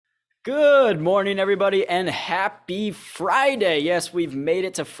Good morning, everybody, and happy Friday. Yes, we've made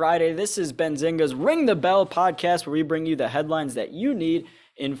it to Friday. This is Benzinga's Ring the Bell podcast, where we bring you the headlines that you need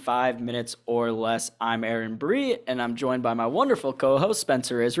in 5 minutes or less. I'm Aaron Bree, and I'm joined by my wonderful co host,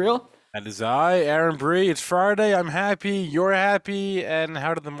 Spencer Israel. That is I, Aaron Bree. It's Friday. I'm happy. You're happy. And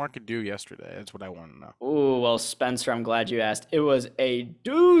how did the market do yesterday? That's what I want to know. Ooh, well, Spencer, I'm glad you asked. It was a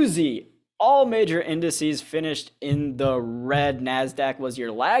doozy. All major indices finished in the red. NASDAQ was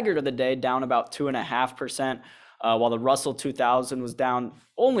your laggard of the day, down about 2.5%, while the Russell 2000 was down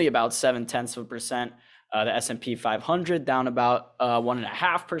only about 0.7%. The S&P 500 down about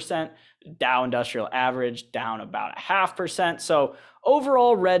 1.5%. Dow Industrial Average down about 0.5%. So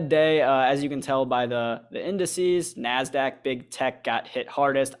overall red day, as you can tell by the indices. NASDAQ, big tech got hit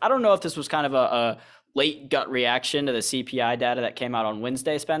hardest. I don't know if this was kind of a late gut reaction to the CPI data that came out on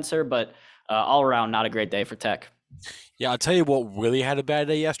Wednesday, Spencer, but all around, not a great day for tech. Yeah, I'll tell you what really had a bad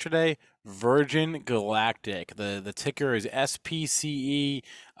day yesterday. Virgin Galactic. The ticker is SPCE.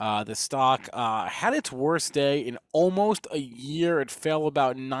 The stock had its worst day in almost a year. It fell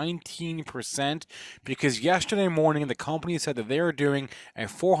about 19% because yesterday morning the company said that they are doing a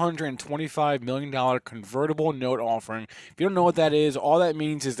 $425 million convertible note offering. If you don't know what that is, all that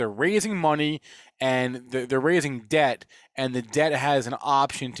means is they're raising money and they're raising debt, and the debt has an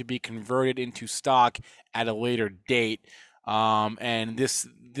option to be converted into stock at a later date. And this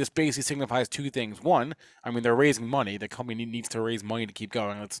basically signifies two things. One, I mean, they're raising money. The company needs to raise money to keep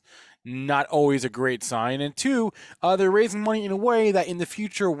going. That's not always a great sign. And two, they're raising money in a way that in the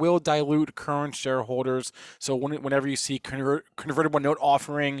future will dilute current shareholders. So whenever you see convertible note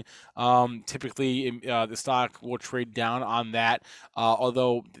offering, typically the stock will trade down on that.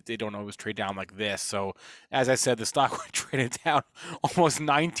 Although they don't always trade down like this. So as I said, the stock traded down almost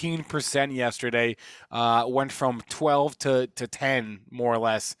 19% yesterday. Went from 12 to 10 more or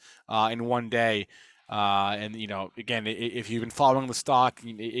less in one day. And again, if you've been following the stock,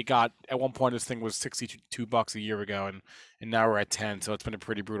 it got at one point this thing was $62 a year ago, and now we're at 10. So it's been a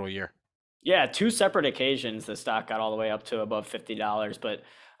pretty brutal year. Yeah, two separate occasions the stock got all the way up to above $50, but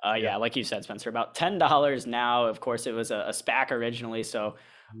Yeah. yeah, like you said, Spencer, about $10 now. Of course, it was a SPAC originally, so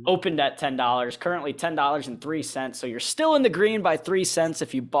opened at $10, currently $10.03. So you're still in the green by 3 cents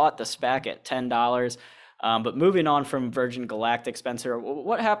if you bought the SPAC at $10. But moving on from Virgin Galactic, Spencer,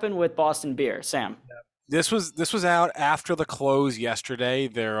 what happened with Boston Beer, Sam? This was out after the close yesterday.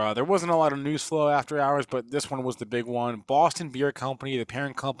 There wasn't a lot of news flow after hours, but this one was the big one. Boston Beer Company, the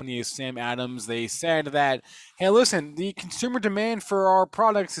parent company is Sam Adams. They said that, hey, listen, the consumer demand for our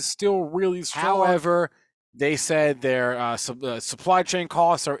products is still really strong. However, they said their supply chain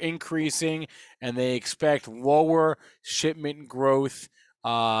costs are increasing, and they expect lower shipment growth.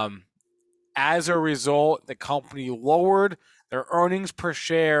 As a result, the company lowered their earnings per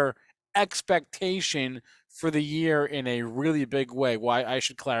share expectation for the year in a really big way. Why I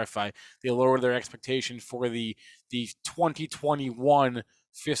should clarify, they lowered their expectation for the 2021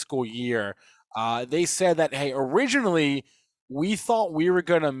 fiscal year. They said that, hey, originally we thought we were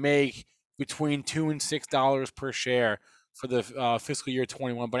going to make between $2 and $6 per share for the fiscal year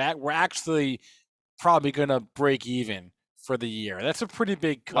 21, but we're actually probably going to break even for the year. That's a pretty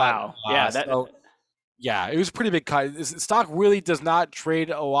big cut. Wow. Yeah, So yeah, it was a pretty big cut. This stock really does not trade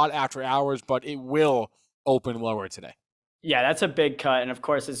a lot after hours, but it will open lower today. that's a big cut. And of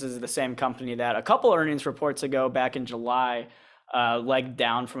course, this is the same company that a couple earnings reports ago, back in July, legged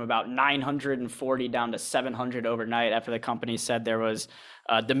down from about 940 down to 700 overnight after the company said there was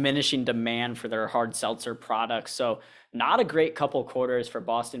diminishing demand for their hard seltzer products. So, not a great couple quarters for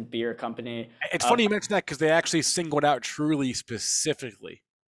Boston Beer Company. It's funny you mentioned that because they actually singled out Truly specifically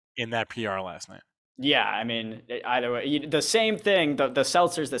in that PR last night. Yeah, I mean, either way, the same thing. The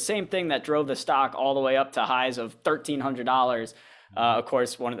seltzer's the same thing that drove the stock all the way up to highs of $1,300. Of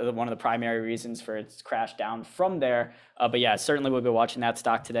course, one of the primary reasons for its crash down from there. But yeah, certainly we'll be watching that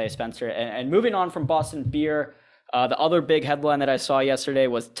stock today, Spencer. And moving on from Boston Beer, the other big headline that I saw yesterday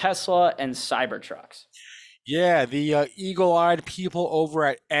was Tesla and Cybertrucks. Yeah, the eagle-eyed people over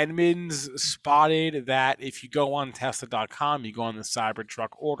at Edmunds spotted that if you go on Tesla.com, you go on the Cybertruck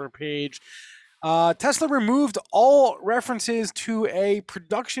order page, Tesla removed all references to a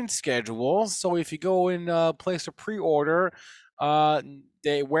production schedule. So if you go and place a pre-order, uh,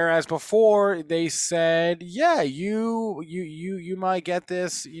 whereas before they said, yeah, you might get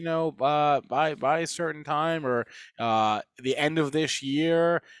this, by a certain time or the end of this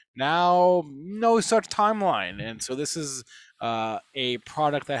year. Now, no such timeline, and so this is a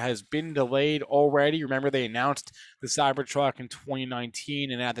product that has been delayed already. Remember, they announced the Cybertruck in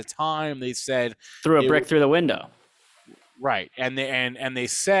 2019, and at the time they said Threw a it brick through the window. Right, and they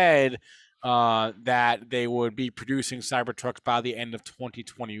said that they would be producing Cybertrucks by the end of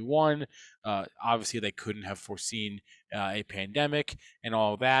 2021. Obviously, they couldn't have foreseen a pandemic and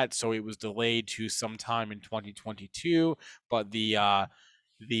all that, so it was delayed to sometime in 2022. But the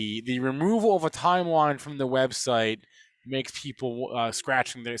removal of a timeline from the website makes people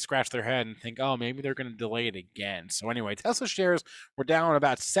scratch their head and think, oh, maybe they're going to delay it again. So anyway, Tesla shares were down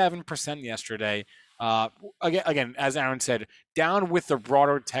about 7% yesterday. Again, as Aaron said, down with the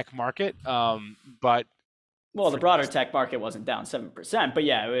broader tech market, but well, the broader tech market wasn't down 7%, but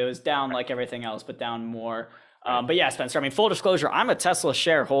yeah, it was down like everything else, but down more. But yeah, Spencer, I mean, full disclosure, I'm a Tesla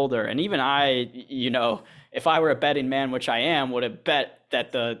shareholder, and even I, if I were a betting man, which I am, would have bet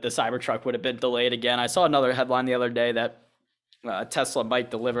that the Cybertruck would have been delayed again. I saw another headline the other day that Tesla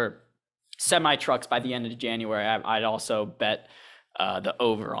might deliver semi trucks by the end of January. I'd also bet the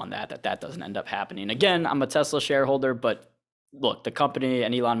over on that doesn't end up happening. Again, I'm a Tesla shareholder, but look, the company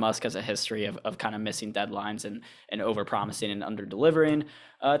and Elon Musk has a history of kind of missing deadlines and over promising and under delivering.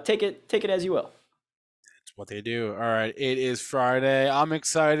 Take it as you will. It's what they do. All right, it is Friday. I'm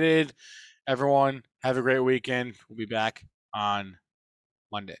excited. Everyone, have a great weekend. We'll be back on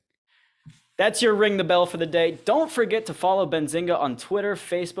Monday. That's your ring the bell for the day. Don't forget to follow Benzinga on Twitter,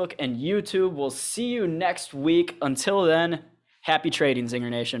 Facebook, and YouTube. We'll see you next week. Until then, happy trading, Zinger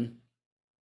Nation.